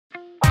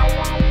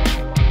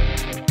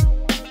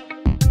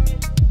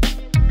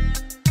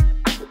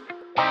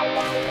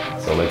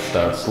so let's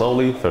start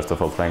slowly. First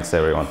of all, thanks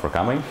everyone for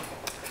coming.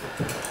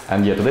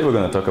 And yeah, today we're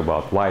going to talk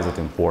about why is it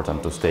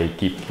important to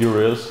keep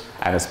curious,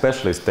 and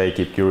especially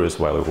keep curious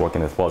while you're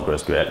working with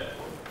PostgreSQL.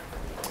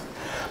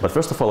 But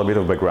first of all, a bit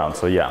of background.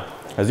 So yeah,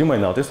 as you may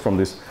notice from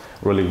this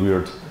really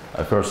weird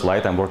first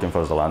slide, I'm working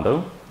for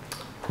Zalando.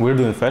 We're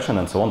doing fashion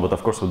and so on, but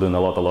of course we're doing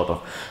a lot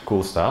of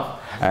cool stuff.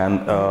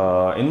 And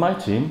in my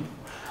team,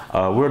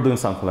 we're doing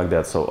something like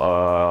that.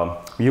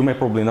 So you may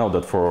probably know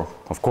that for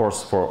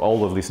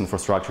all of this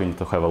infrastructure, you need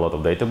to have a lot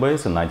of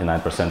database, and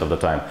 99% of the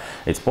time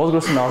it's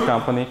Postgres in our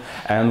company.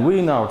 And we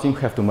in our team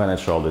have to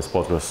manage all these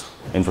Postgres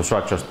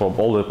infrastructures for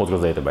all the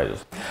Postgres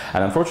databases.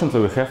 And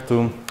unfortunately, we have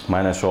to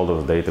manage all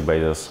those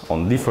databases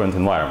on different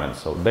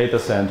environments. So data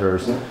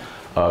centers,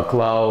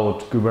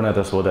 cloud,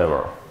 Kubernetes,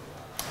 whatever.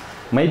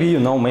 Maybe you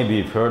know, maybe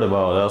you've heard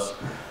about us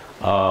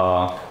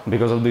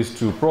because of these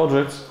two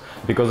projects.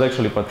 Because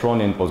actually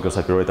Patroni and Postgres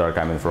Operator are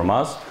coming from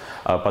us.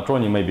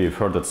 Patroni, maybe you've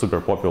heard that super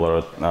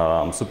popular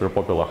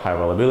high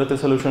availability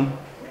solution.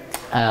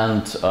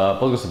 And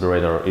Postgres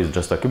Operator is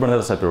just a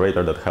Kubernetes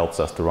operator that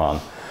helps us to run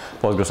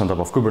Postgres on top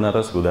of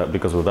Kubernetes,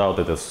 because without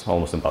it it's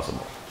almost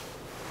impossible.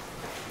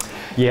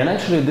 Yeah, and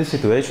actually this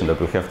situation that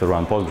we have to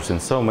run Postgres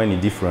in so many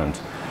different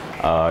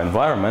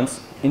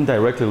environments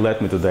indirectly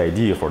led me to the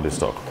idea for this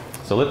talk.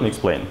 So let me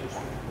explain.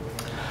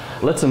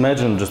 Let's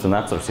imagine just an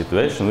abstract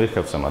situation. We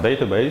have some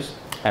database,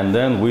 and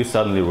then we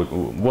suddenly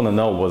want to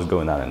know what's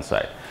going on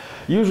inside.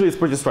 Usually it's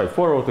pretty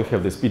straightforward. We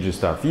have this PG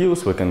start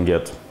views. We can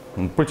get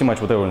pretty much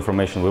whatever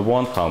information we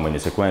want, how many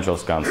sequential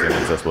scans,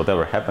 images,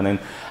 whatever happening,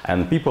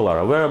 and people are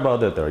aware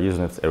about it, they're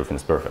using it,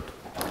 everything's perfect.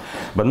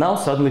 But now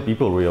suddenly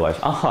people realize,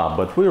 aha,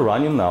 but we're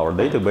running our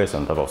database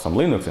on top of some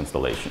Linux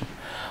installation.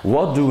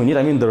 What do we need?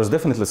 I mean, there's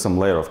definitely some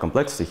layer of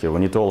complexity here.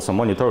 We need to also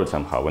monitor it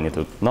somehow. We need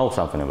to know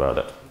something about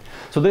it.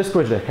 So they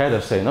scratch their head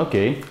and saying,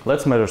 okay,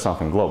 let's measure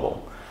something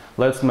global.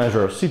 Let's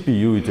measure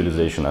CPU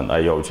utilization and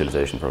I/O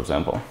utilization, for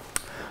example.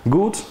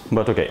 Good,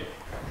 but okay.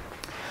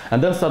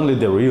 And then suddenly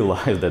they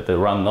realize that they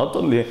run not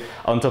only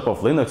on top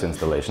of Linux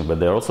installation, but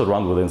they also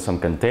run within some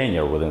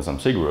container, within some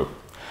C group.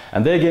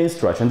 And they again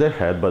scratching their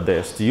head, but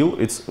they're still,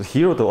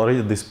 already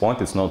at this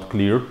point, it's not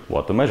clear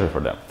what to measure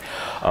for them.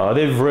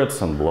 They've read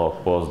some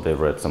blog posts, they've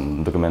read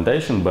some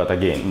documentation, but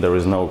again, there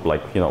is no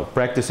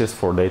practices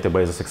for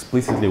databases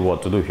explicitly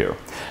what to do here.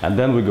 And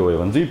then we go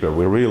even deeper.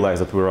 We realize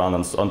that we run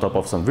on top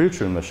of some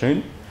virtual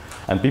machine,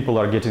 and people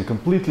are getting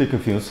completely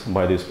confused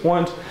by this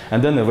point.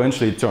 And then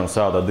eventually it turns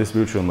out that this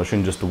virtual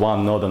machine just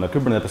one node on a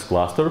Kubernetes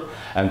cluster,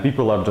 and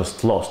people are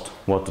just lost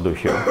what to do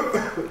here.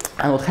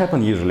 And what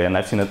happens usually, and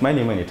I've seen it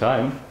many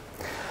times,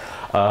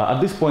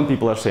 at this point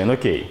people are saying,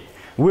 okay,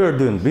 we're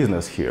doing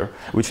business here,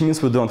 which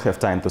means we don't have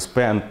time to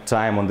spend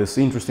time on this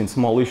interesting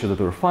small issue that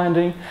we're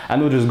finding,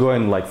 and we're just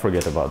going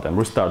forget about them,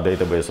 restart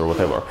database or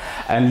whatever.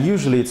 And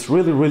usually it's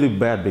really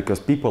bad because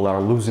people are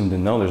losing the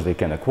knowledge they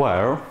can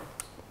acquire.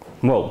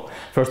 Well,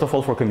 first of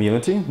all for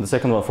community, the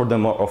second one for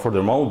them or for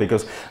their model,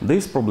 because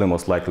this problem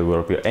most likely will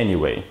appear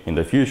anyway in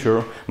the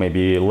future,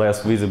 maybe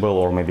less visible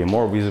or maybe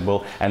more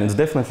visible, and it's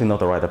definitely not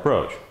the right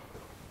approach.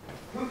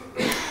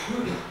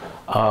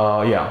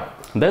 Yeah.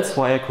 That's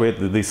why I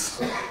created this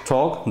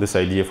talk, this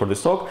idea for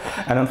this talk,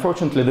 and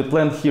unfortunately the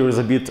plan here is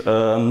a bit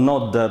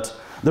not that,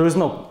 there is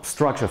no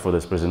structure for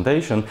this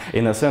presentation,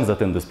 in a sense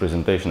that in this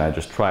presentation I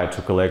just tried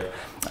to collect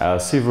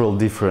several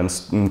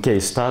different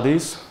case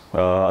studies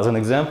as an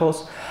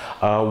examples,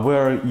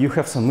 where you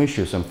have some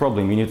issues and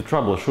problem you need to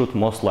troubleshoot,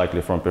 most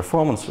likely from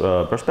performance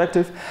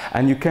perspective,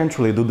 and you can't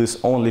really do this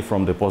only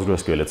from the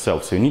PostgreSQL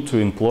itself, so you need to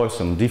employ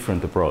some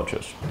different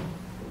approaches.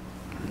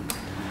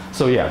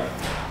 So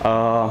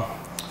yeah.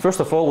 First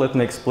of all, let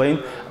me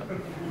explain.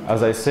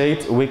 As I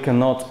said, we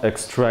cannot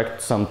extract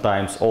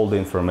sometimes all the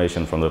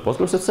information from the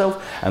Postgres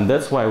itself, and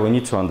that's why we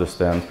need to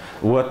understand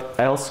what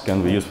else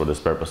can we use for these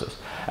purposes.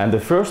 And the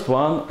first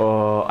one,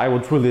 I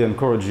would really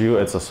encourage you,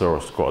 it's a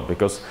source code,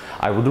 because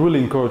I would really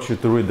encourage you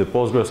to read the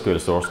PostgreSQL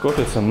source code.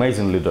 It's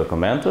amazingly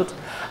documented.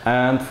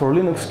 And for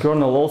Linux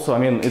kernel also, I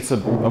mean,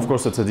 of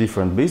course it's a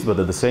different beast, but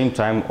at the same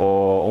time,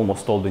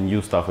 almost all the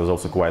new stuff is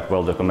also quite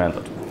well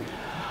documented.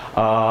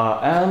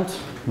 And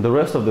the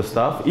rest of the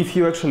stuff, if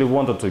you actually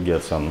wanted to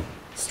get some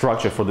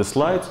structure for the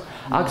slides,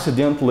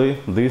 accidentally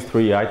these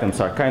three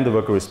items are kind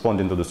of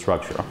corresponding to the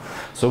structure.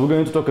 So we're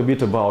going to talk a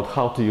bit about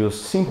how to use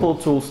simple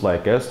tools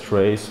like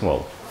strace,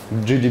 well,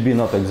 GDB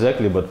not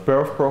exactly, but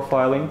perf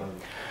profiling.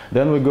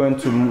 Then we're going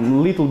to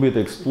little bit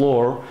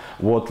explore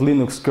what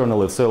Linux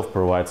kernel itself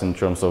provides in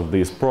terms of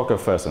these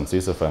procfs and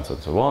sysfs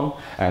and so on.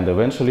 And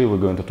eventually we're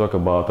going to talk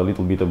about a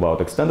little bit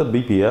about extended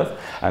BPF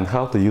and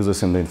how to use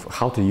it in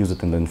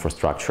the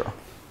infrastructure.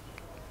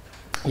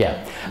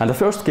 Yeah, and the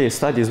first case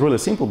study is really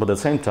simple, but at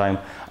the same time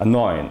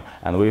annoying,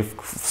 and we've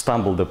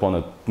stumbled upon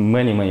it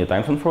many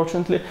times,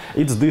 unfortunately.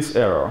 It's this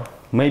error.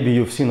 Maybe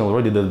you've seen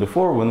already that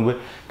before, when we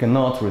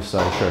cannot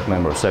resize shared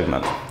memory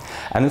segment.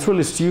 And it's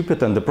really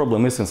stupid, and the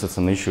problem is, since it's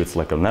an issue, it's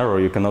like an error,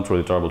 you cannot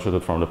really troubleshoot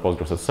it from the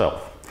Postgres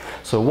itself.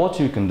 So what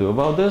you can do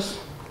about this?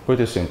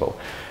 Pretty simple.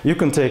 You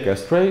can take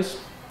strace,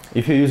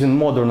 If you're using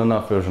modern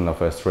enough version of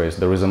strace,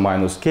 there is a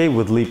 -k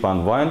with leap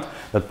unwind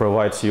that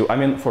provides you, I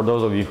mean, for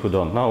those of you who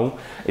don't know,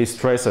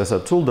 strace is a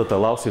tool that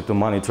allows you to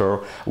monitor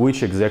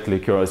which exactly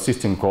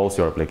system calls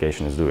your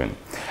application is doing.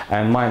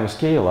 And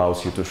 -k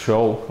allows you to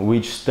show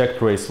which stack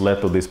trace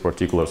led to this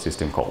particular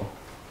system call.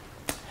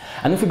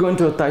 And if we're going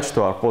to attach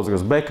to our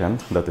Postgres backend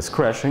that is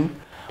crashing,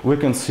 we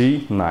can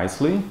see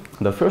nicely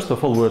that first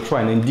of all we're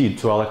trying indeed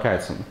to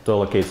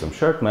allocate some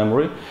shared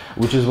memory,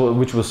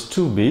 which was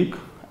too big,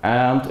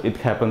 and it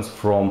happens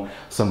from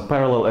some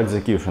parallel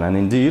execution. And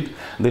indeed,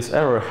 this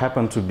error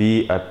happened to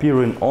be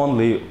appearing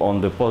only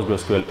on the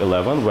PostgreSQL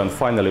 11 when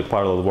finally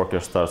parallel worker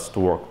starts to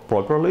work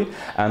properly,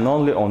 and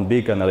only on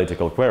big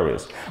analytical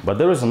queries. But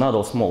there is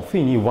another small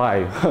thing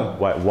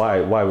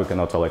why we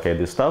cannot allocate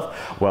this stuff.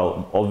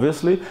 Well,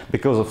 obviously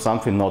because of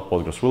something not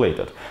Postgres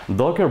related.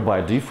 Docker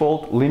by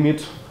default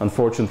limit,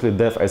 unfortunately,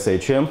 def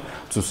SHM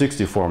to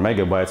 64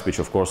 megabytes, which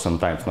of course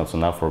sometimes not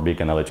enough for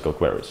big analytical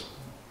queries.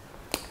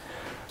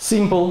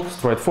 Simple,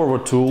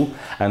 straightforward tool,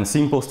 and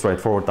simple,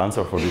 straightforward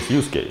answer for this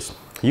use case.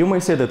 You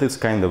may say that it's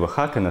kind of a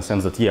hack in a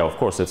sense that, yeah, of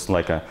course, it's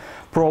like a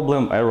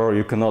problem, error,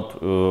 you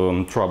cannot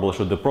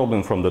troubleshoot the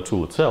problem from the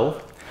tool itself.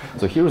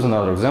 So here's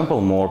another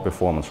example, more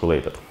performance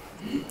related.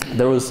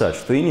 There is such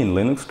thing in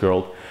Linux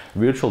called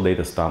virtual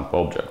data stamp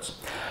objects.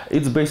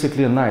 It's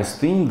basically a nice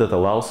thing that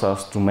allows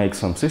us to make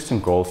some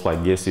system calls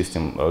like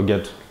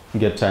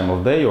get time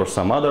of day or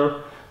some other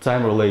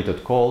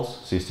time-related calls,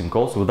 system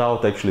calls,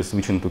 without actually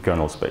switching to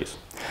kernel space.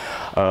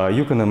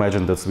 You can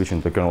imagine that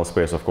switching to kernel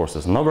space, of course,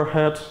 is an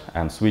overhead,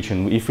 and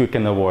switching, if we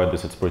can avoid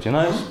this, it's pretty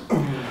nice.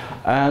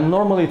 And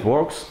normally it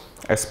works,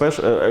 except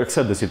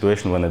the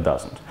situation when it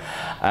doesn't.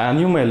 And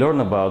you may learn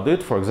about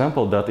it, for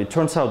example, that it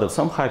turns out that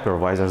some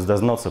hypervisors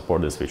does not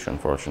support this feature,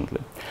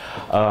 unfortunately.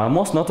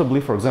 Most notably,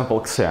 for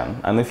example, Xen.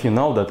 And if you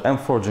know that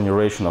M4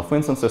 generation of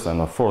instances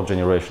and a 4th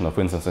generation of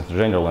instances in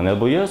general in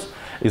AWS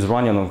is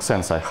running on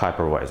Xen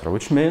hypervisor,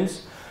 which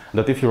means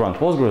that if you run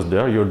Postgres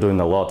there, you're doing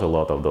a lot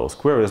of those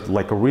queries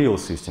like real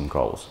system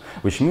calls,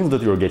 which means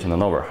that you're getting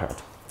an overhead.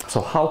 So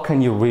how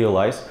can you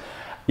realize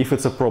if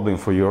it's a problem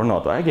for you or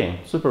not? Again,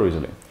 super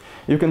easily.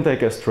 You can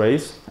take a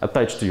trace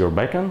attached to your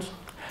backend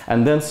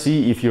and then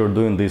see if you're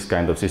doing this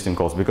kind of system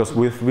calls, because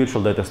with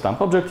virtual data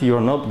stamp object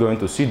you're not going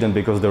to see them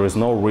because there is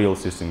no real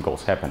system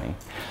calls happening.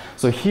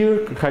 So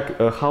here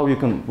how you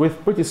can, with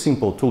pretty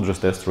simple tool,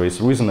 just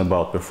trace, reason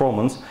about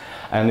performance.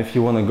 And if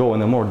you want to go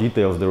into more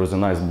details, there is a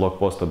nice blog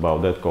post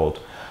about that called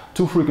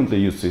 "Too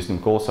frequently used system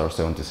calls are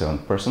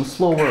 77%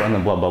 slower,"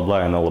 and blah blah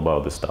blah, and all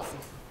about this stuff.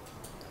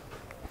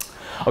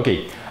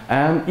 Okay,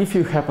 and if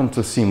you happen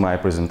to see my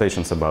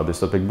presentations about this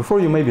topic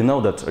before, you maybe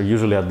know that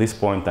usually at this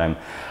point I'm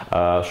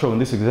showing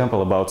this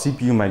example about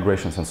CPU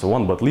migrations and so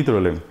on, but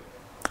literally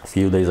a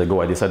few days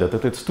ago I decided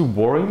that it's too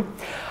boring,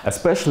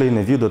 especially in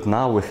a view that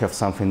now we have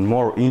something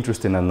more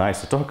interesting and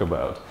nice to talk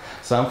about.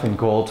 Something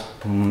called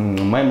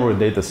memory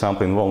data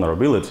sampling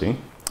vulnerability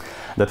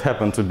that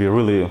happened to be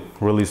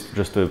released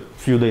just a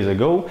few days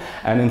ago.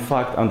 And in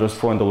fact, Anders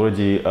Freund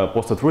already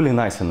posted really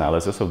nice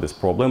analysis of this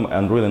problem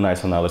and really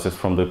nice analysis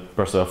from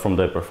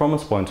the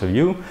performance point of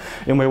view.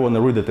 You may want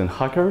to read it in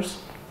Hackers.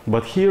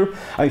 But here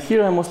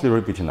I'm mostly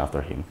repeating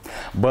after him.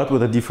 But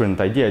with a different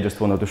idea, I just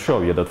wanted to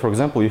show you that, for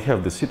example, you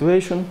have this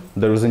situation,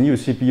 there is a new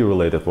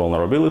CPU-related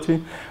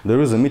vulnerability,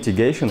 there is a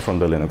mitigation from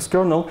the Linux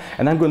kernel,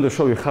 and I'm going to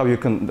show you how you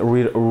can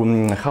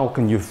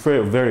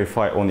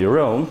verify on your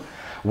own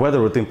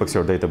whether it impacts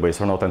your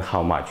database or not and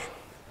how much.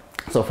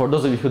 So for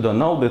those of you who don't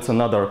know, that's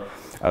another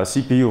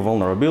CPU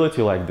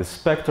vulnerability like the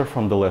Spectre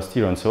from the last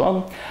year and so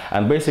on.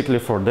 And basically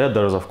for that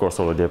there is of course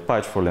already a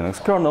patch for Linux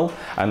kernel,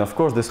 and of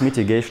course this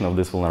mitigation of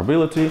this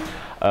vulnerability.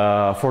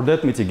 For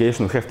that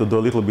mitigation we have to do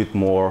a little bit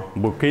more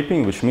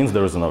bookkeeping, which means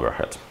there is an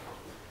overhead.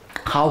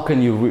 How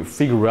can you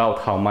figure out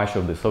how much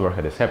of this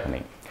overhead is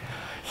happening?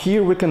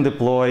 Here we can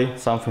deploy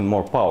something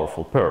more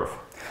powerful, perf.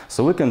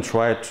 So we can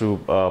try to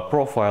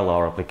profile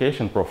our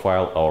application,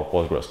 profile our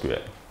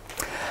PostgreSQL.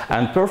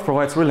 And perf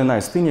provides really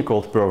nice thing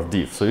called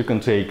perfdiff. So you can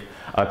take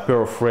a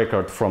perf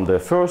record from the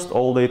first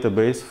old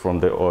database, from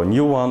the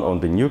new one on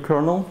the new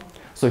kernel.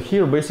 So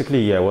here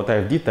basically, yeah, what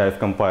I've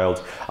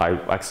compiled, I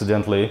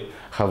accidentally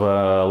have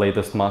a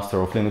latest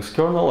master of Linux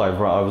kernel. I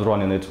was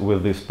running it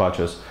with these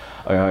patches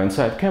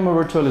inside KEMA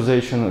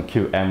virtualization,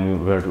 QM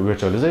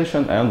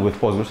virtualization, and with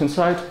Postgres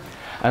inside.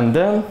 And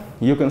then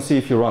you can see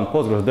if you run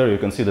Postgres there, you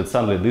can see that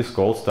suddenly this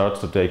call starts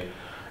to take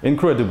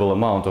incredible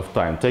amount of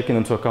time. Taking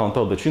into account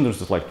all the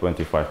changes is like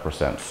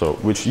 25%, so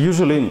which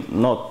usually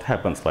not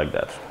happens like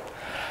that.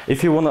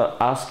 If you want to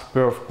ask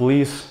perf,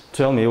 please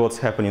tell me what's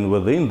happening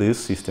within this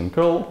system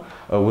call,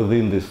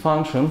 within this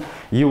function,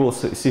 you will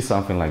see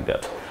something like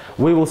that.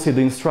 We will see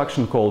the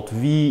instruction called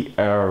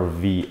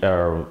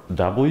vrvrw,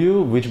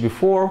 which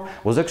before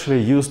was actually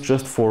used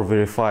just for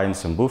verifying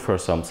some buffer,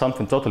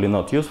 something totally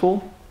not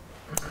useful.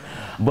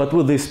 But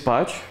with this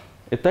patch,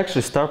 it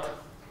actually starts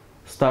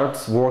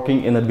starts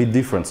working in a bit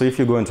different. So if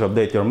you're going to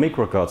update your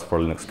microcodes for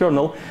Linux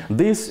kernel,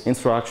 this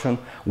instruction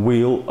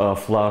will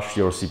flush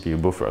your CPU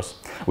buffers,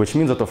 which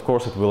means that of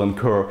course it will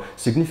incur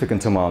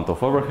significant amount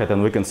of overhead,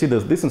 and we can see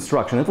that this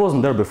instruction, it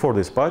wasn't there before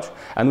this patch,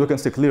 and we can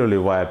see clearly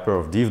via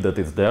perf diff that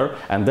it's there,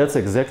 and that's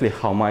exactly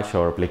how much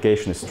our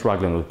application is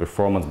struggling with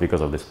performance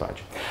because of this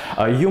patch.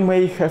 You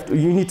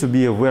need to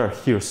be aware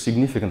here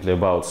significantly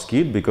about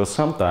skid, because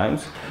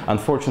sometimes,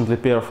 unfortunately,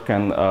 perf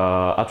can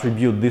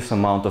attribute this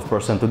amount of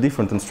percent to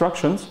different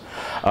instructions,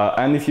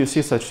 and if you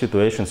see such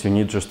situations, you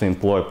need just to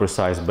employ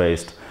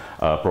precise-based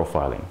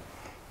profiling.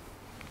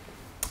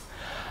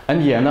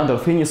 And yeah, another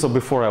thing is, so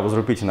before I was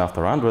repeating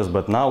after Andres,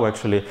 but now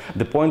actually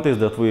the point is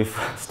that we've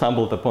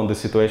stumbled upon this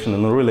situation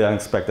in a really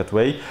unexpected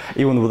way,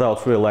 even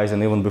without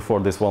realizing, even before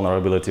this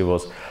vulnerability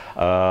was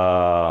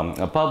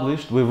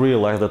published, we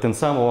realized that in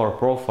some of our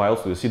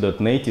profiles we see that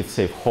native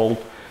safe hold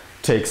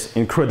takes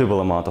incredible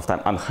amount of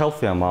time,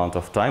 unhealthy amount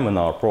of time in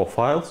our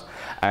profiles,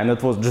 and it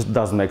just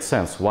doesn't make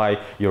sense why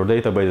your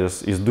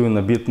database is doing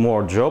a bit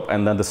more job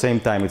and at the same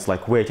time it's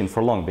like waiting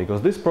for long,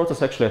 because this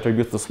process actually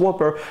attributes to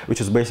swapper, which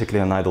is basically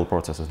an idle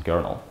process in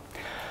kernel.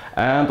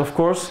 And of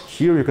course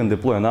here you can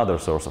deploy another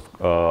source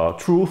of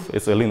truth.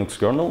 It's a Linux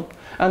kernel,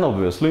 and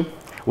obviously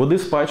with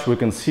this patch we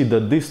can see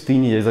that this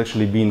thingy is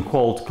actually being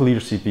called clear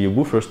CPU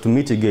buffers to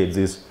mitigate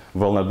this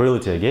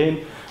vulnerability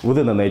again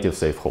within a native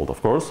safe hold, of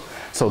course.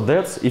 So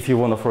that's if you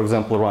want to, for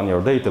example, run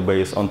your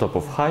database on top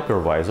of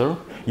hypervisor,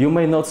 you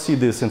may not see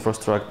this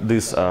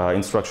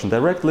instruction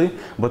directly,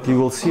 but you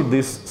will see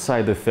this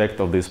side effect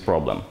of this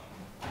problem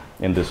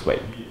in this way.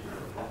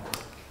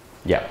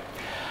 Yeah.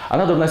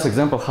 Another nice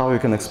example how you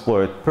can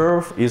exploit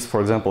perf is,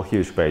 for example,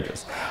 huge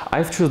pages.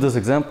 I've chosen this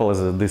example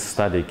as this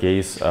study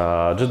case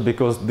just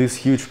because these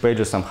huge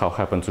pages somehow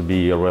happen to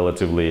be a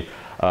relatively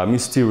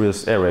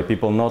mysterious area.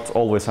 People not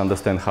always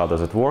understand how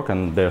does it work,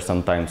 and they're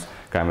sometimes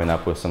coming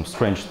up with some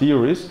strange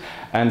theories.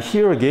 And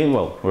here again,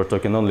 well, we're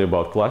talking only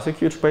about classic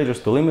huge pages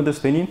to limit this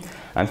thingy.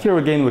 And here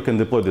again, we can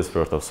deploy this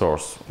first of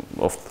source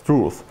of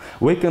truth.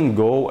 We can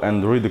go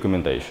and read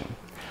documentation.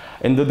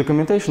 In the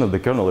documentation of the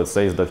kernel, it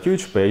says that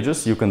huge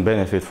pages, you can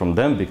benefit from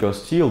them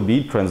because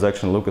TLB,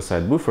 transaction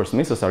look-aside buffers,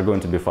 misses are going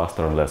to be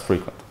faster and less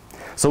frequent.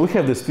 So we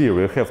have this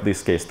theory, we have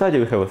this case study,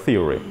 we have a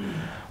theory.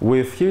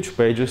 With huge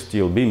pages,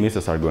 TLB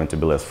misses are going to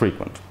be less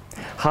frequent.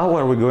 How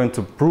are we going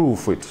to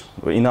prove it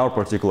in our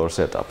particular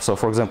setup? So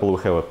for example,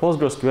 we have a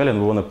PostgreSQL and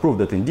we want to prove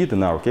that indeed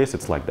in our case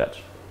it's like that.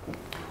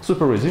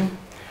 Super easy.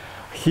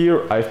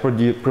 Here I've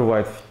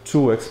provided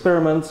two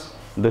experiments.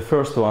 The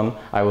first one,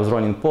 I was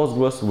running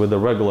Postgres with a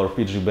regular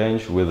PG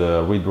bench with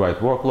a read-write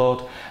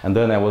workload, and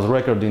then I was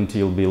recording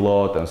TLB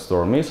load and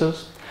store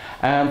misses.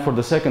 And for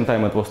the second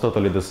time it was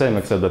totally the same,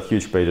 except that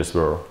huge pages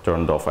were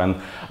turned off.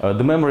 And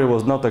the memory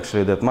was not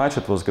actually that much,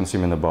 it was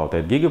consuming about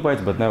 8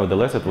 GB, but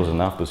nevertheless it was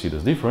enough to see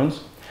this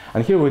difference.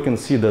 And here we can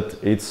see that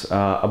it's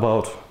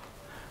about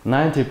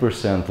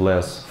 90%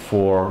 less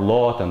for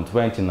load and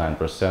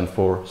 29%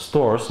 for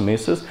stores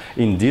misses.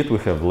 Indeed, we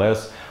have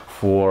less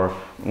for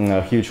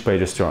huge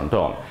pages turned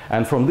on.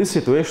 And from this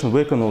situation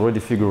we can already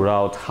figure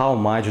out how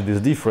much this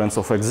difference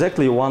of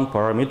exactly one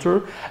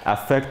parameter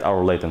affect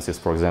our latencies,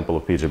 for example,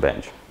 of PG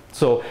bench.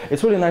 So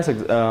it's really nice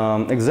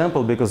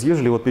example, because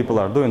usually what people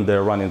are doing,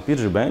 they're running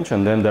PG bench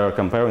and then they're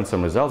comparing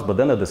some results, but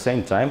then at the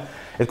same time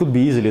it could be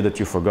easily that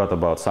you forgot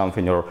about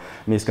something or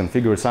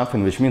misconfigured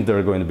something, which means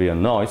there's going to be a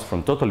noise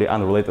from totally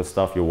unrelated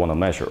stuff you want to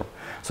measure.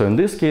 So in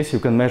this case you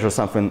can measure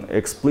something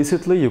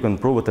explicitly, you can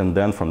prove it, and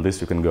then from this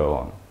you can go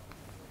on.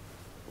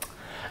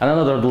 And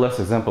another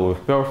last example with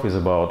perf is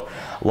about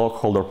log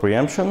holder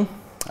preemption.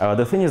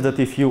 The thing is that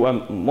if you,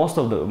 most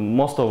of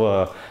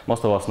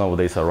us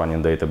nowadays are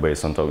running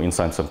database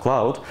inside some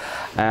cloud,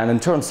 and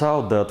it turns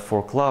out that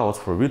for clouds,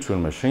 for virtual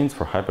machines,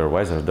 for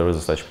hypervisors, there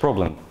is such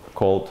problem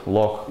called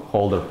log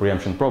holder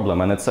preemption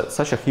problem, and it's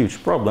such a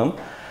huge problem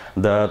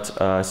that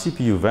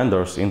CPU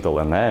vendors,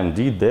 Intel and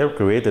AMD, they've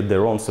created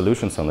their own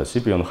solutions on the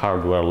CPU and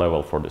hardware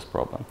level for this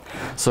problem.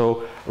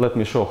 So let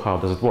me show how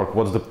does it work.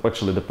 What's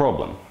actually the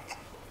problem?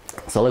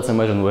 So let's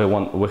imagine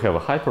we have a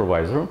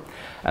hypervisor,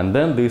 and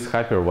then this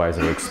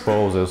hypervisor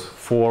exposes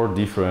 4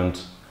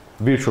 different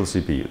virtual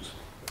CPUs.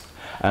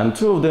 And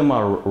 2 of them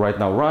are right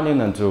now running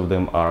and 2 of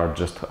them are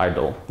just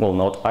idle. Well,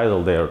 not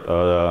idle, they're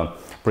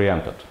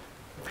preempted.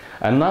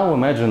 And now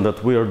imagine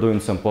that we are doing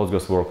some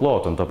Postgres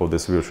workload on top of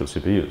these virtual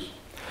CPUs.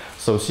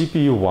 So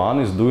CPU 1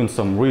 is doing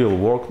some real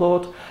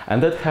workload,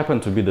 and that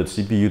happened to be that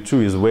CPU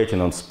 2 is waiting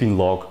on spin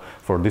log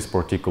for this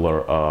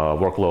particular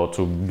workload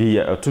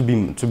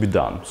to be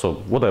done. So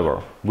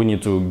whatever, we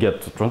need to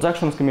get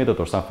transactions committed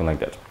or something like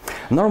that.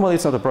 Normally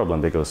it's not a problem,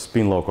 because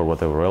spin log or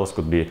whatever else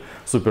could be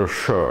super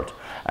short,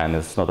 and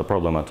it's not a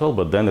problem at all.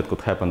 But then it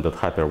could happen that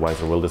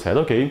hypervisor will decide,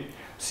 okay,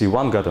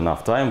 C1 got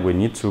enough time, we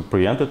need to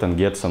preempt it and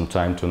get some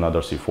time to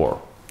another C4.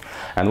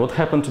 And what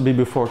happened to be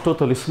before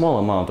totally small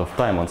amount of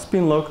time on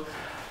spin log,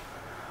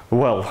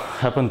 well,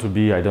 happened to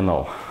be, I don't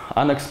know,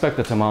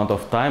 unexpected amount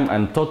of time,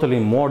 and totally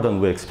more than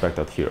we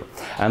expected here.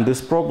 And this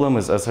problem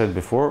is, as I said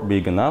before,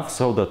 big enough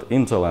so that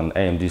Intel and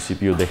AMD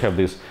CPU, they have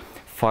this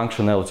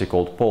functionality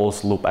called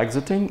pause loop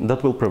exiting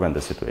that will prevent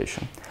the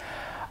situation.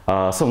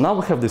 So now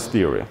we have this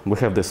theory. We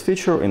have this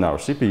feature in our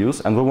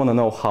CPUs, and we want to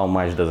know how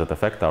much does it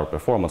affect our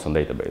performance on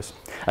database.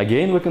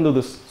 Again, we can do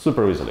this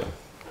super easily.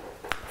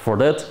 For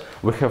that,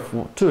 we have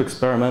two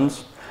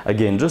experiments.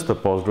 Again, just a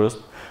Postgres,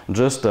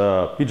 just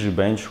a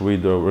pgbench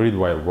with a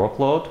read-write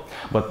workload.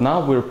 But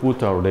now we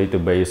put our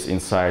database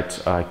inside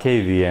a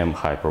KVM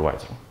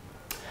hypervisor.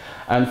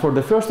 And for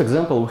the first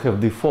example, we have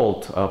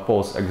default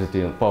pause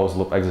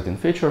loop exiting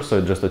feature. So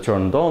it's just a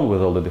turned on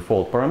with all the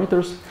default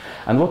parameters.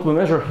 And what we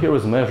measure here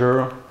is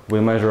we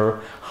measure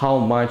how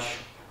much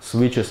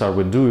switches are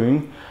we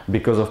doing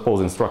because of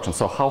pause instructions.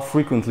 So how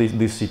frequently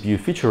this CPU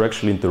feature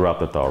actually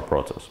interrupted our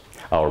process,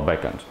 our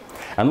backend.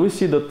 And we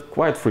see that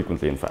quite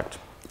frequently, in fact.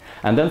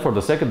 And then for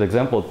the second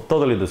example,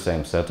 totally the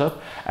same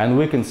setup. And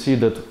we can see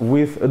that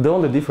with the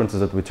only difference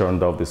is that we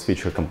turned off this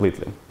feature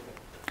completely.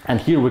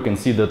 And here we can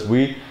see that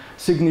we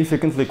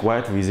significantly,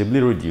 quite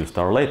visibly reduced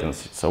our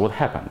latency. So what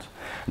happened?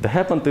 The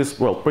happened is,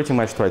 well, pretty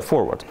much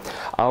straightforward.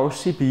 Our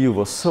CPU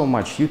was so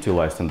much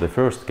utilized in the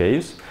first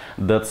case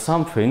that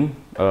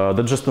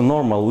that just a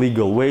normal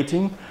legal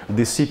waiting,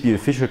 this CPU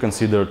feature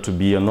considered to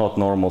be a not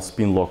normal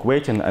spin lock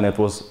waiting, and it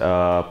was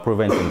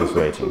preventing this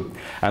waiting.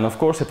 And of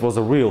course, it was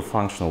a real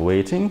functional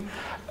waiting.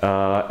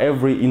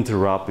 Every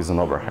interrupt is an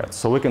overhead.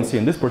 So we can see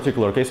in this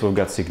particular case, we've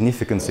got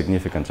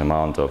significant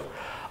amount of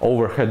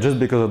overhead just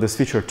because of this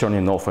feature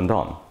turning off and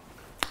on.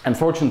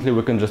 Unfortunately,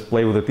 we can just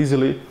play with it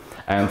easily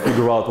and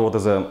figure out what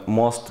is the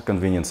most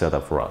convenient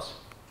setup for us.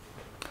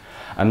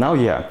 And now,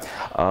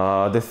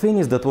 the thing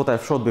is that what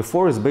I've showed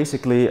before is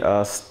basically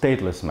a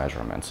stateless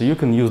measurement. So you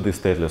can use this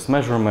stateless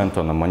measurement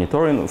on a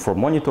monitoring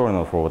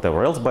or for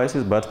whatever else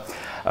basis, but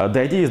the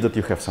idea is that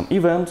you have some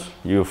event,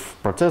 you've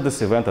processed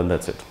this event, and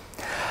that's it.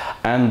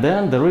 And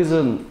then there is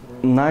a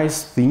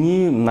nice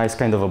thingy, nice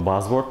kind of a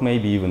buzzword,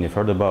 maybe even you've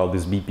heard about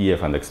this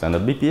BPF and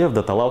extended BPF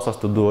that allows us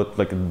to do it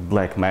like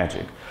black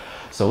magic.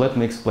 So let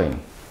me explain.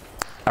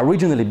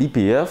 Originally,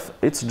 BPF,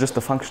 it's just a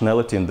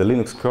functionality in the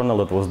Linux kernel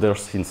that was there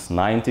since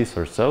 90s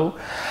or so.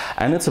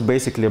 And it's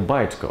basically a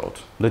bytecode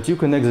that you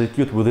can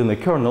execute within a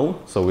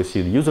kernel. So we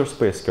see the user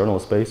space, kernel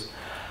space.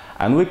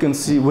 And we can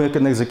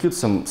execute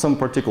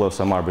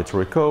some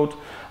arbitrary code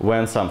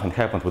when something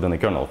happened within a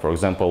kernel. For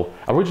example,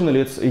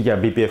 originally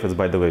BPF is,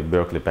 by the way,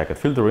 Berkeley packet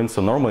filtering.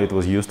 So normally it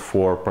was used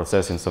for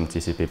processing some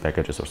TCP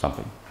packages or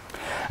something.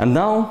 And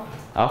now,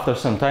 after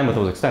some time, it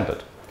was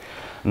extended.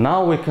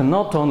 Now we can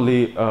not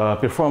only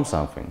perform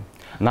something,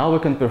 now we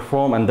can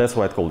perform, and that's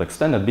why it's called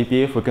extended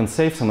BPF, we can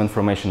save some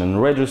information in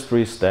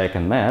registry, stack,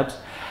 and maps.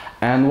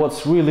 And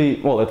what's really,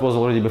 well, it was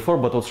already before,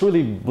 but what's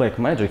really black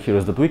magic here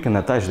is that we can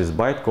attach this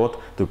bytecode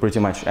to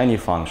pretty much any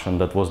function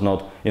that was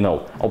not,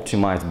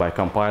 optimized by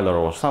compiler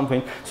or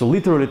something. So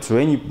literally to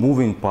any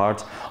moving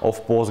part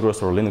of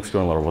Postgres or Linux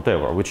kernel or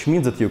whatever, which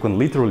means that you can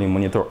literally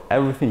monitor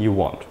everything you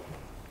want.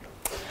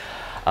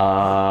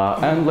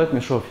 And let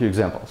me show a few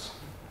examples.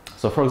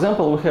 So for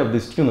example, we have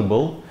this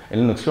tunable in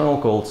Linux kernel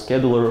called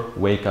scheduler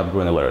wake up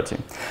granularity.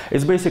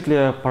 It's basically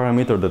a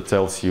parameter that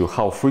tells you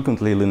how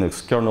frequently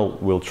Linux scheduler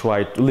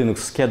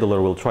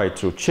will try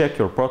to check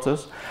your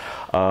process,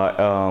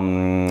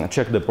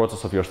 check the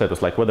process of your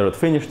status, like whether it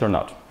finished or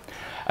not.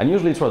 And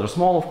usually it's rather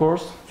small, of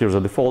course. Here's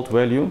a default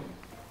value.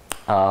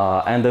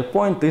 And the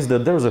point is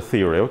that there's a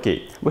theory.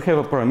 Okay, we have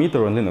a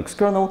parameter in Linux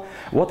kernel.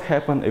 What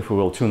happens if we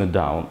will tune it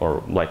down,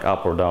 or like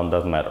up or down,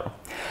 doesn't matter.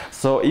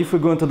 So if we're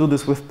going to do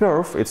this with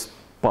perf, it's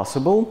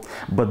possible,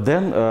 but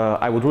then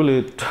I would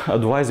really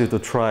advise you to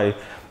try,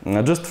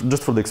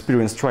 just for the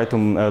experience, try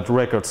to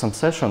record some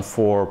session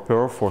for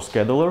perf for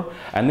scheduler,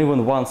 and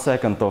even 1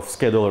 second of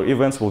scheduler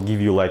events will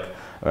give you like,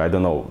 I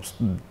don't know,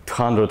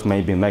 100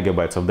 maybe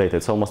megabytes of data.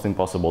 It's almost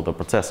impossible to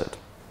process it.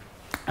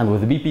 And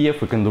with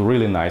BPF, we can do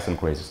really nice and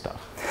crazy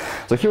stuff.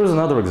 So here's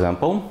another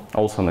example,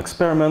 also an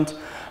experiment.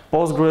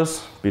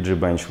 Postgres,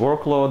 pgbench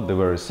workload, the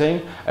very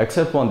same,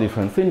 except one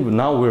different thing.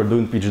 Now we're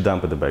doing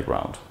pgdump in the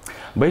background.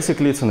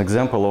 Basically, it's an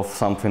example of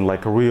something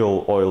like a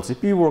real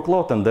OLTP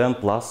workload, and then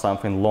plus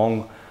something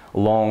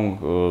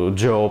long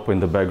job in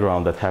the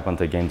background that happened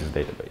against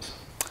this database.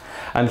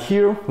 And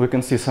here we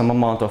can see some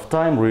amount of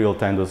time, real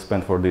time that's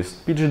spent for this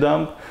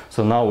pgdump.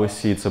 So now we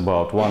see it's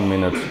about 1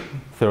 minute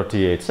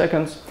 38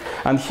 seconds.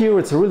 And here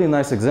it's a really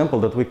nice example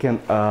that we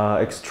can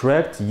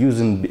extract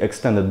using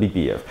extended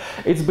BPF.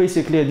 It's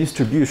basically a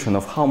distribution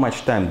of how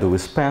much time do we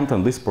spend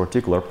on this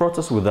particular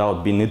process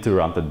without being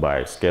interrupted by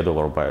a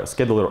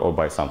scheduler or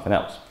by something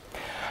else.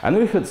 And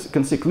we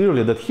can see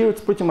clearly that here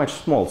it's pretty much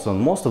small. So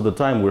most of the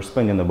time we're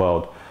spending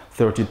about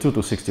 32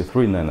 to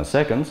 63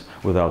 nanoseconds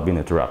without being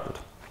interrupted.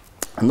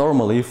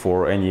 Normally,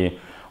 for any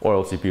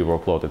OLTP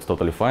workload, it's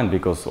totally fine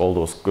because all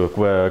those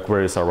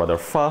queries are rather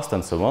fast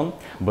and so on.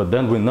 But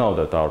then we know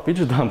that our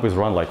pgdump is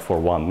run like for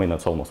 1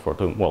 minute, almost for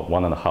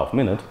 1.5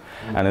 minutes,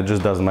 and it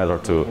just doesn't matter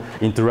to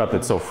interrupt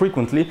it so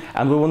frequently.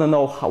 And we want to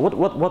know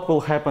what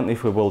will happen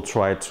if we will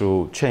try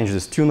to change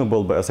this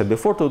tunable, as I said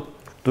before,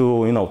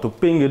 to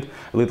ping it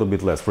a little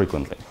bit less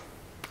frequently.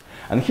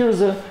 And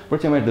here's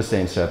pretty much the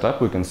same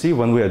setup we can see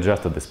when we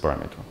adjusted this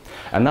parameter.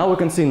 And now we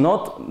can see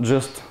not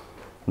just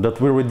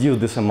that we reduce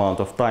this amount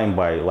of time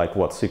by like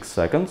what, 6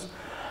 seconds,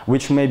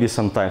 which may be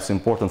sometimes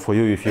important for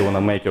you if you want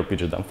to make your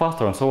pgdump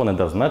faster and so on, it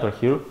doesn't matter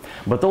here,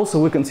 but also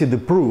we can see the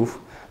proof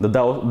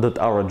that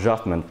our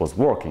adjustment was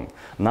working.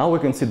 Now we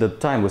can see that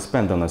time we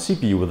spent on a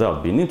CPU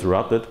without being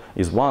interrupted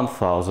is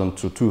 1000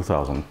 to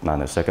 2000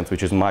 nanoseconds,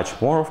 which is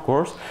much more, of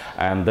course,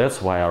 and that's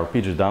why our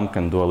pgdump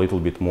can do a little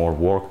bit more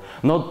work.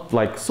 Not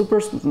like super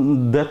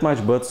that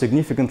much, but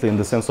significantly in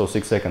the sense of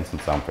 6 seconds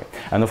and something.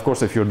 And of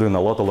course, if you're doing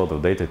a lot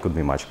of data, it could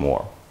be much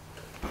more.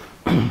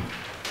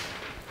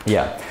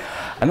 Yeah,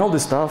 and all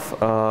this stuff,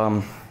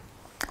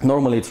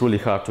 normally it's really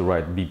hard to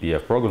write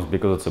BPF programs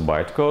because it's a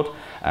byte code,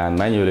 and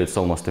manually it's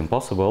almost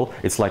impossible.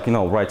 It's like, you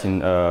know,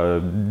 writing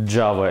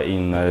Java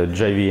in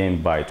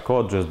JVM byte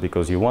code just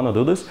because you want to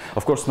do this.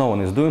 Of course, no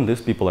one is doing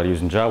this. People are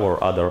using Java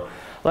or other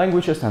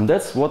languages, and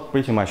that's what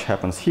pretty much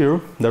happens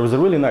here. There is a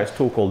really nice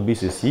tool called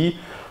BCC,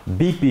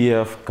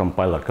 BPF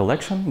Compiler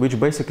Collection, which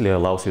basically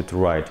allows you to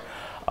write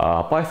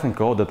Python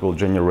code that will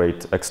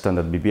generate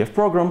extended BPF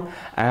program.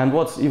 And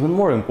what's even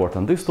more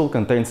important, this tool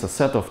contains a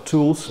set of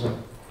tools,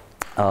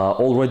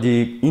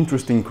 already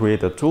interesting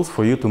created tools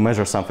for you to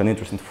measure something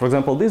interesting. For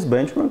example, these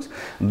benchmarks,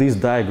 this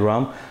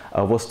diagram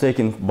was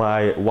taken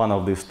by one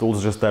of these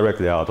tools just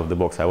directly out of the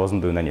box. I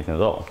wasn't doing anything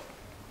at all.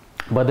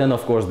 But then,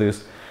 of course,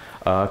 this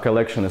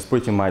collection is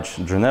pretty much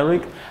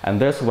generic,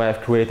 and that's why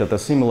I've created a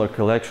similar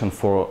collection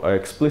for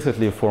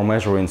explicitly for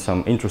measuring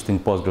some interesting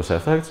Postgres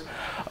effects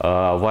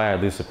via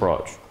this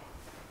approach.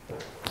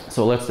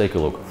 So let's take a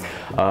look.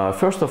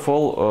 First of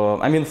all,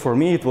 I mean, for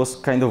me it was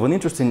kind of an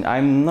interesting,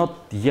 I'm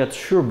not yet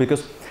sure,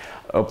 because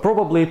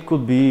probably it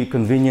could be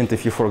convenient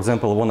if you, for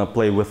example, want to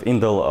play with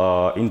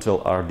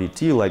Intel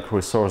RDT, like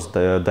Resource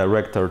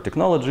Director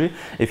technology.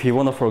 If you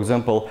want to, for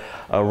example,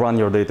 run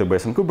your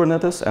database in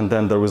Kubernetes, and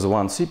then there is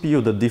one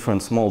CPU that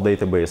different small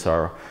databases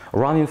are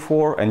running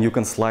for, and you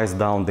can slice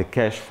down the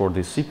cache for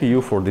this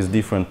CPU for these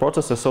different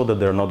processes so that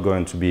they're not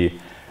going to be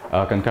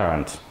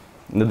concurrent.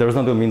 There's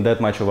not going to be that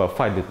much of a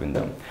fight between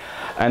them.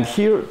 And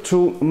here,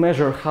 to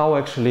measure how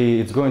actually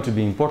it's going to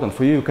be important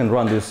for you, you can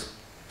run this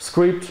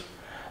script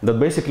that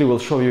basically will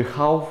show you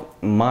how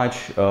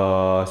much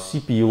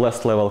CPU,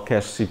 last level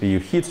cache CPU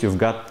hits you've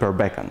got per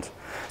backend.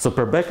 So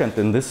per backend,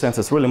 in this sense,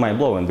 it's really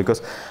mind-blowing,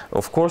 because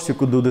of course you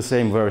could do the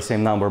very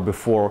same number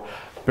before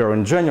per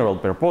in general,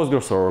 per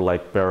Postgres, or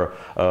like per,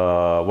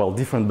 well,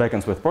 different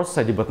backends with process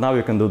ID, but now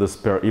you can do this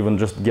per even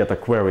just get a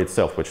query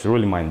itself, which is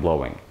really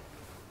mind-blowing.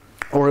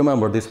 Or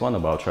remember this one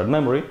about shared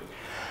memory.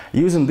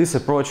 Using this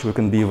approach, we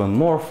can be even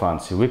more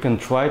fancy. We can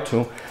try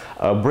to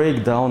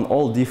break down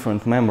all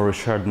different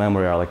shared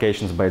memory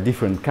allocations by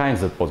different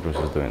kinds that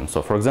Postgres is doing.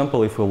 So for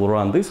example, if we will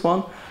run this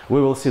one, we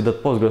will see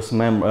that Postgres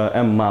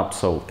mmap,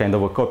 so kind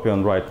of a copy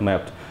and write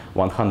mapped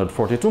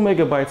 142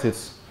 megabytes.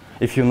 It's,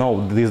 if you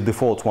know, this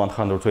default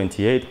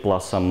 128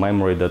 plus some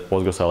memory that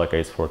Postgres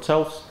allocates for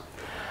itself.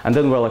 And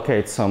then we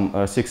allocate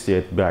some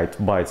 68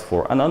 bytes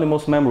for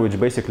anonymous memory, which is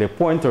basically a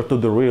pointer to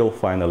the real,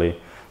 finally,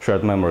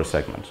 shared memory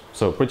segment.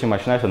 So pretty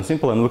much nice and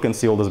simple, and we can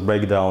see all this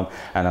breakdown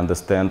and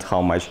understand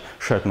how much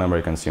shared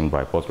memory consumed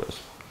by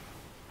Postgres.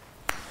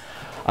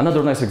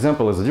 Another nice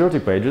example is the dirty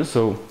pages.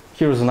 So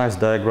here's a nice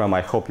diagram. I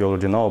hope you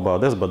already know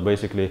about this, but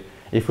basically,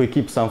 if we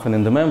keep something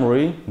in the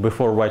memory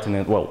before writing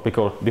it, well,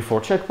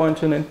 before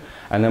checkpointing it,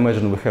 and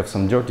imagine we have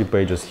some dirty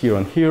pages here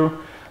and here,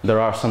 there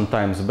are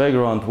sometimes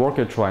background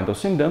worker trying to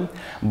sync them,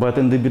 but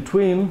in the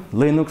between,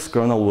 Linux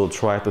kernel will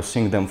try to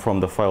sync them from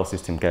the file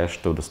system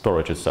cache to the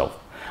storage itself,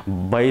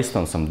 based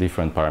on some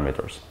different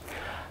parameters.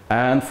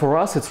 And for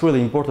us, it's really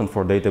important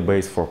for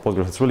database, for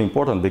Postgres, it's really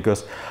important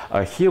because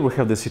here we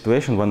have the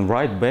situation when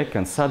write back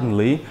and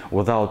suddenly,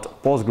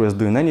 without Postgres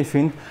doing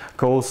anything,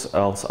 cause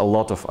us a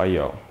lot of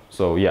I/O.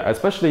 So yeah,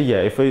 especially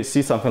if we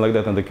see something like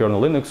that in the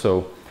kernel Linux,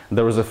 so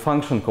there is a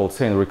function called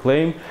say and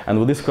reclaim, and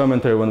with this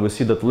commentary, when we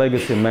see that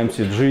legacy and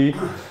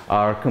memcg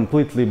are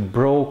completely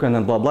broken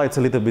and blah blah, it's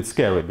a little bit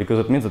scary, because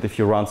it means that if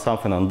you run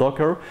something on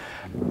Docker,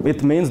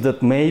 it means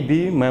that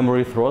maybe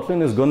memory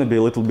throttling is going to be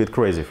a little bit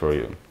crazy for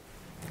you.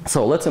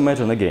 So let's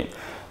imagine again,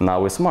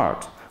 now we're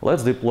smart.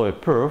 Let's deploy a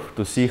perf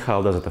to see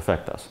how does it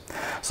affect us.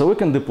 So we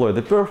can deploy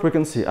the perf, we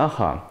can see,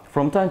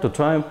 from time to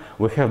time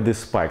we have this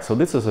spike. So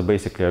this is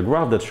basically a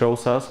graph that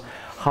shows us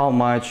how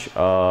much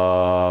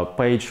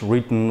page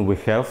written we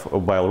have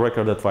while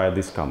recorded via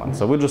this command.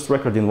 So we just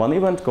recording one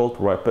event called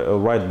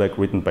write back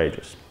written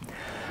pages.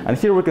 And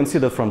here we can see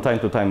that from time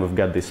to time we've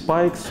got these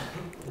spikes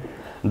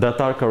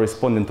that are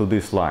corresponding to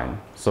this line.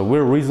 So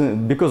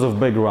because of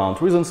background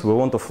reasons, we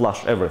want to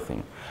flush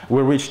everything.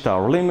 We reached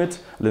our limit,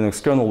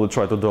 Linux kernel will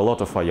try to do a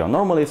lot of I/O.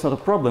 Normally it's not a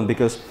problem,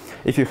 because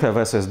if you have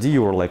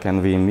SSD or like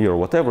NVMe or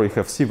whatever, you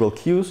have several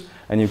queues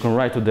and you can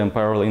write to them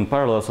in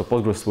parallel, so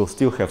Postgres will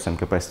still have some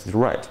capacity to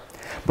write.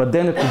 But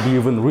then it could be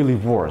even really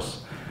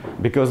worse.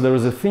 because there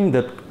is a thing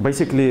that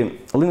basically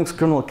Linux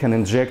kernel can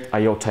inject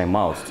I/O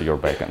timeouts to your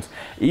backends.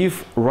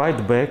 If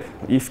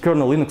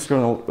Linux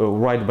kernel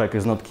write back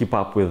is not keep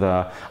up with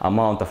the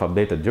amount of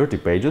updated dirty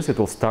pages, it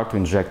will start to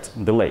inject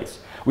delays,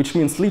 which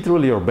means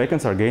literally your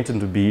backends are going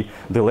to be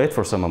delayed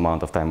for some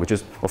amount of time, which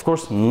is, of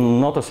course,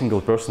 not a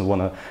single person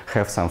want to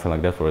have something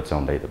like that for its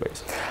own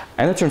database.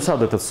 And it turns out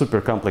that it's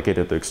super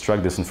complicated to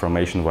extract this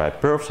information via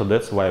perf, so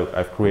that's why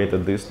I've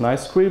created this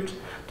nice script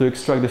to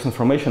extract this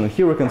information. And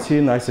here we can see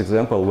a nice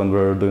example when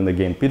we're doing the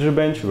game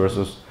pgbench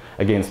versus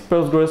against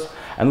Postgres,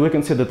 and we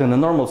can see that in a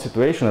normal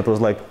situation it was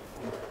like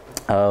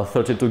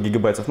 32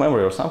 gigabytes of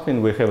memory or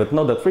something. We have it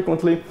not that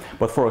frequently,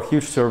 but for a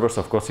huge servers,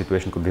 of course,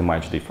 situation could be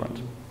much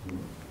different.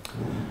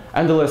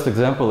 And the last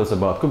example is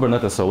about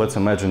Kubernetes. So let's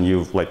imagine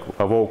you've like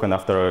awoken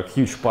after a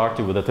huge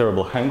party with a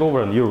terrible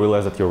hangover and you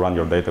realize that you run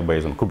your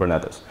database on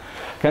Kubernetes.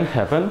 Can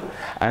happen.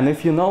 And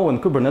if you know in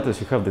Kubernetes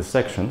you have these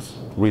sections,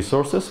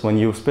 resources, when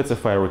you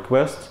specify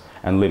requests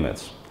and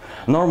limits.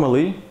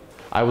 Normally,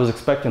 I was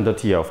expecting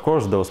that, yeah, of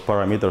course, those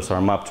parameters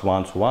are mapped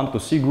one-to-one to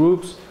C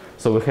groups.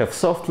 So we have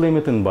soft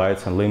limit in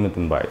bytes and limit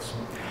in bytes.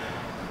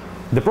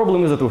 The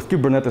problem is that with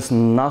Kubernetes,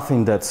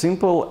 nothing that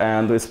simple,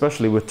 and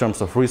especially with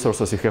terms of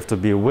resources, you have to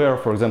be aware,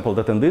 for example,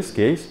 that in this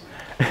case,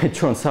 it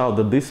turns out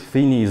that this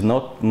thingy is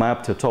not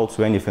mapped at all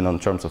to anything in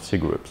terms of C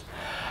groups.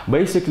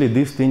 Basically,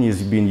 this thingy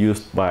is being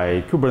used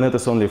by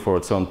Kubernetes only for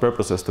its own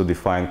purposes to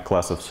define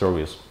class of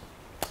service,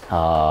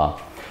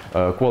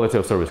 quality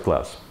of service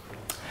class.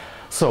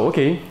 So,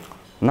 okay,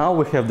 now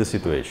we have the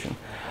situation.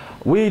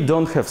 We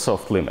don't have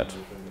soft limit.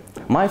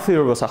 My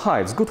theory was, aha,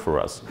 it's good for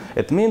us.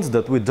 It means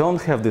that we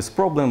don't have this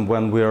problem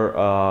when we're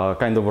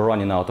kind of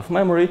running out of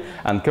memory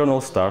and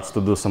kernel starts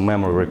to do some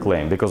memory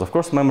reclaim. Because of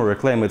course memory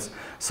reclaim, it's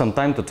from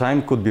time to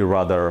time could be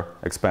rather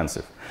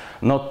expensive.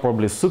 Not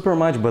probably super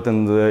much, but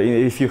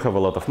if you have a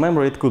lot of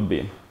memory, it could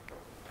be.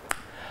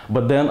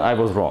 But then I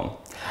was wrong.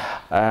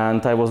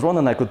 And I was wrong,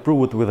 and I could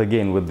prove it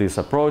with this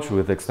approach,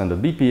 with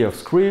extended BPF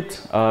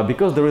script,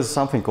 because there is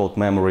something called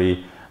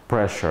memory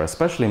pressure,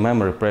 especially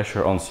memory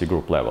pressure on C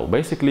group level.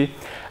 Basically,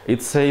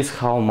 it says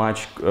how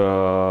much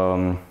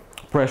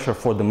pressure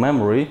for the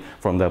memory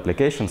from the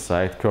application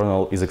side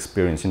kernel is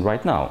experiencing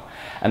right now.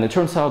 And it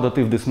turns out that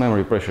if this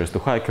memory pressure is too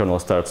high, kernel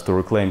starts to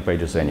reclaim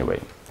pages anyway.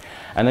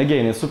 And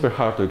again, it's super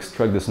hard to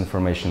extract this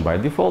information by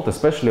default,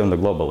 especially on the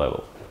global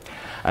level.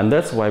 And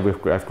that's why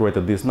I've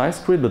created this nice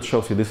script that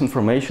shows you this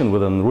information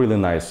with a really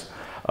nice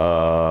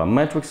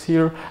metrics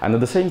here. And at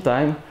the same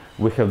time,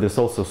 we have this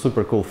also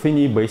super cool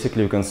thingy.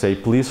 Basically, you can say,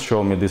 please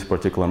show me this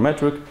particular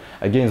metric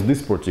against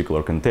this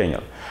particular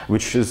container,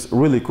 which is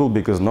really cool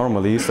because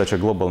normally such a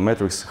global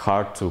metric is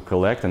hard to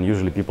collect, and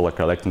usually people are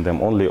collecting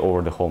them only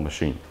over the whole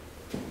machine.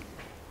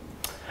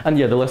 And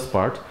yeah, the last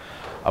part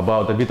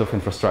about a bit of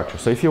infrastructure.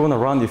 So if you want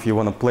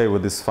to play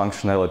with this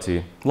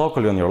functionality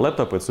locally on your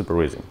laptop, it's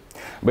super easy.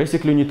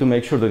 Basically, you need to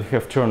make sure that you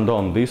have turned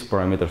on these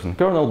parameters in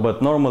kernel,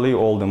 but normally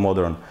all the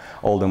modern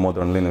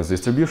Linux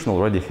distributions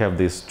already have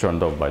this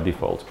turned off by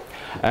default.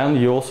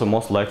 And you also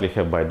most likely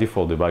have by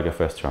default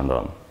debugfs turned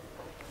on.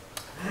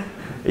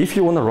 If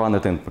you want to run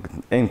it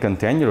in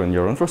container in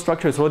your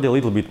infrastructure, it's already a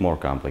little bit more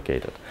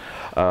complicated.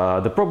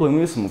 The problem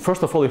is,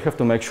 first of all, you have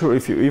to make sure,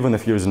 even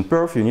if you're using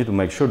perf, you need to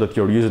make sure that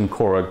you're using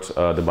correct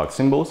debug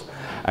symbols,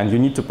 and you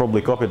need to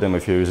probably copy them.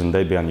 If you're using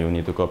Debian, you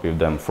need to copy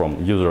them from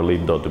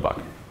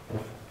userlib.debug.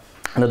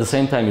 And at the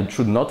same time, you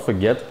should not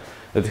forget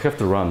that you have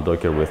to run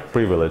Docker with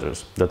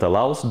privileges that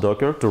allows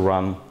Docker to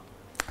run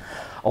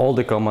all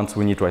the commands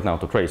we need right now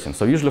to tracing.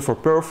 So usually for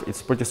perf,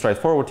 it's pretty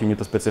straightforward. You need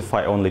to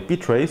specify only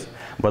ptrace,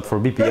 but for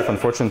BPF,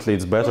 unfortunately,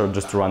 it's better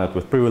just to run it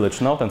with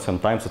privilege node, and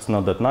sometimes it's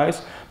not that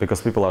nice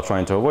because people are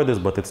trying to avoid this,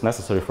 but it's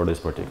necessary for this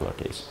particular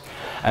case.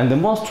 And the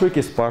most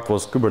trickiest part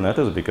was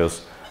Kubernetes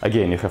because,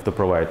 again, you have to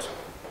provide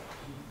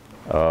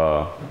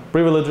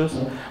privileges,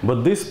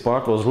 but this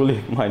part was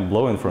really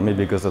mind-blowing for me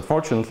because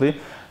unfortunately,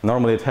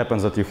 normally it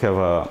happens that you have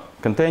a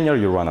container,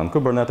 you run on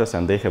Kubernetes,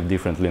 and they have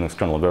different Linux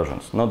kernel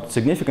versions. Not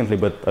significantly,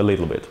 but a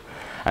little bit.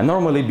 And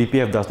normally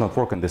BPF does not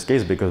work in this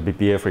case because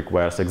BPF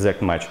requires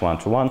exact match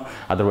one-to-one,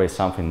 otherwise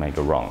something may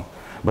go wrong.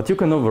 But you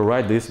can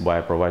override this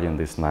by providing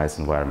this nice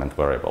environment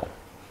variable.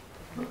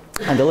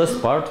 And the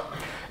last part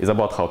is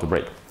about how to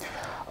break.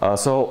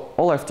 So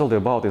all I've told you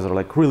about is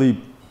like really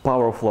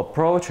powerful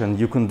approach, and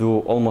you can do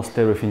almost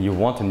everything you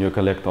want, and you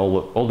collect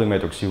all the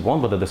metrics you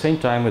want, but at the same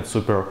time it's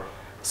super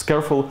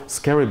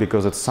scary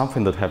because it's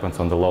something that happens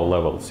on the low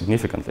level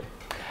significantly.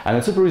 And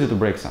it's super easy to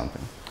break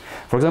something.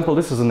 For example,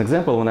 this is an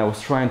example when I was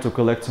trying to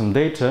collect some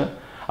data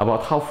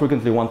about how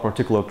frequently one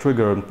particular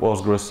trigger in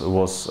Postgres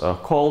was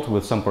called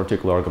with some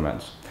particular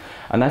arguments.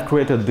 And I've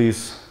created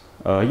this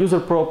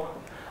user probe,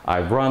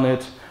 I've run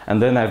it,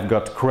 and then I've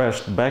got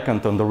crashed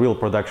backend on the real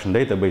production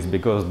database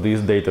because this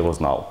data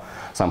was null.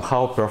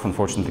 Somehow perf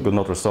unfortunately could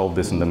not resolve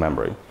this in the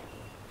memory.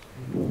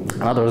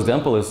 Another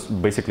example is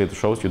basically to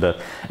show you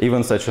that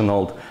even such an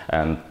old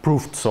and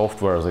proved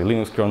software as a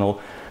Linux kernel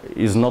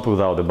is not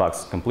without the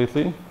bugs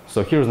completely.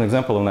 So here's an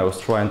example when I was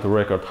trying to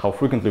record how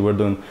frequently we're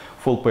doing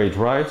full page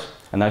writes,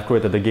 and I've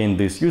created again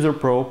this user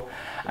probe,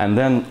 And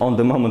then on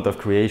the moment of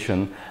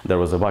creation, there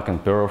was a bug in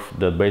perf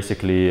that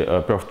basically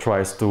perf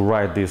tries to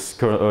write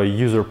this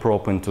user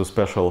prop into a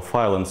special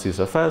file in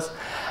CSFS,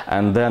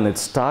 and then it's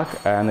stuck,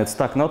 and it's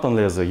stuck not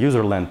only as a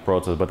user-land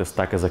process, but it's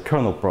stuck as a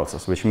kernel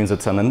process, which means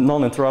it's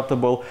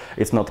non-interruptible,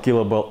 it's not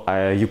killable,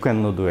 you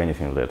cannot do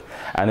anything with it.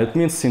 And it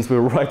means since we're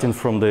writing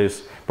from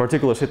this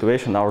particular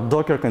situation, our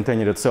Docker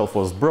container itself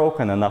was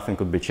broken and nothing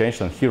could be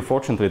changed. And here,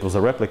 fortunately, it was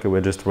a replica, we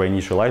just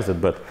reinitialized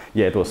it, but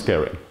yeah, it was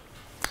scary.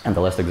 And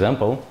the last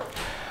example,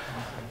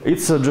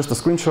 it's just a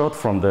screenshot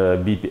from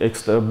the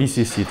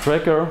BCC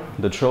tracker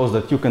that shows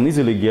that you can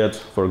easily get,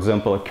 for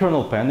example, a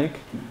kernel panic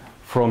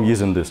from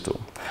using this tool.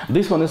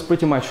 This one is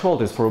pretty much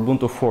old, it's for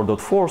Ubuntu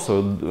 4.4,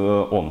 so,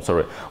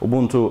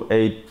 Ubuntu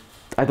 8,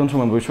 I don't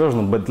remember which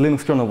version, but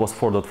Linux kernel was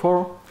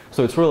 4.4.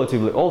 So it's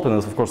relatively old, and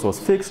it, of course, was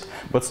fixed,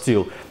 but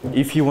still,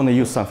 if you want to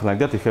use something like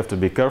that, you have to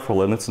be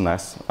careful, and it's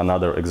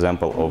another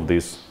example of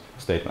this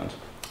statement.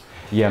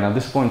 Yeah, and at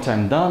this point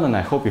I'm done, and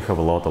I hope you have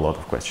a lot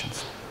of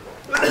questions.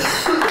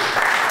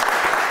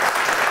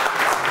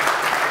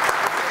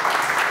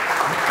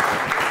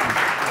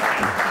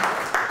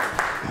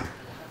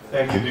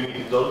 Thank you,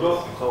 Dmitrii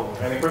Dolgov. So,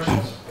 any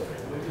questions?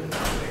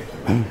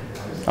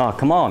 Oh,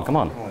 come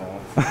on.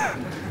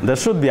 There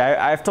should be.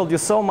 I've told you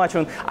so much,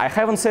 and I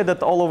haven't said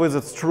that all of it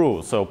is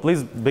true, so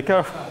please be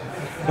careful.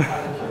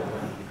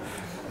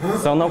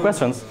 So, no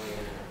questions?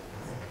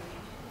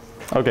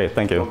 Okay,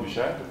 thank you. Don't be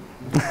shy.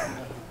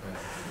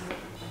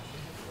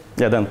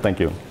 Yeah, then, thank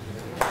you.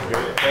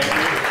 Okay, thank you.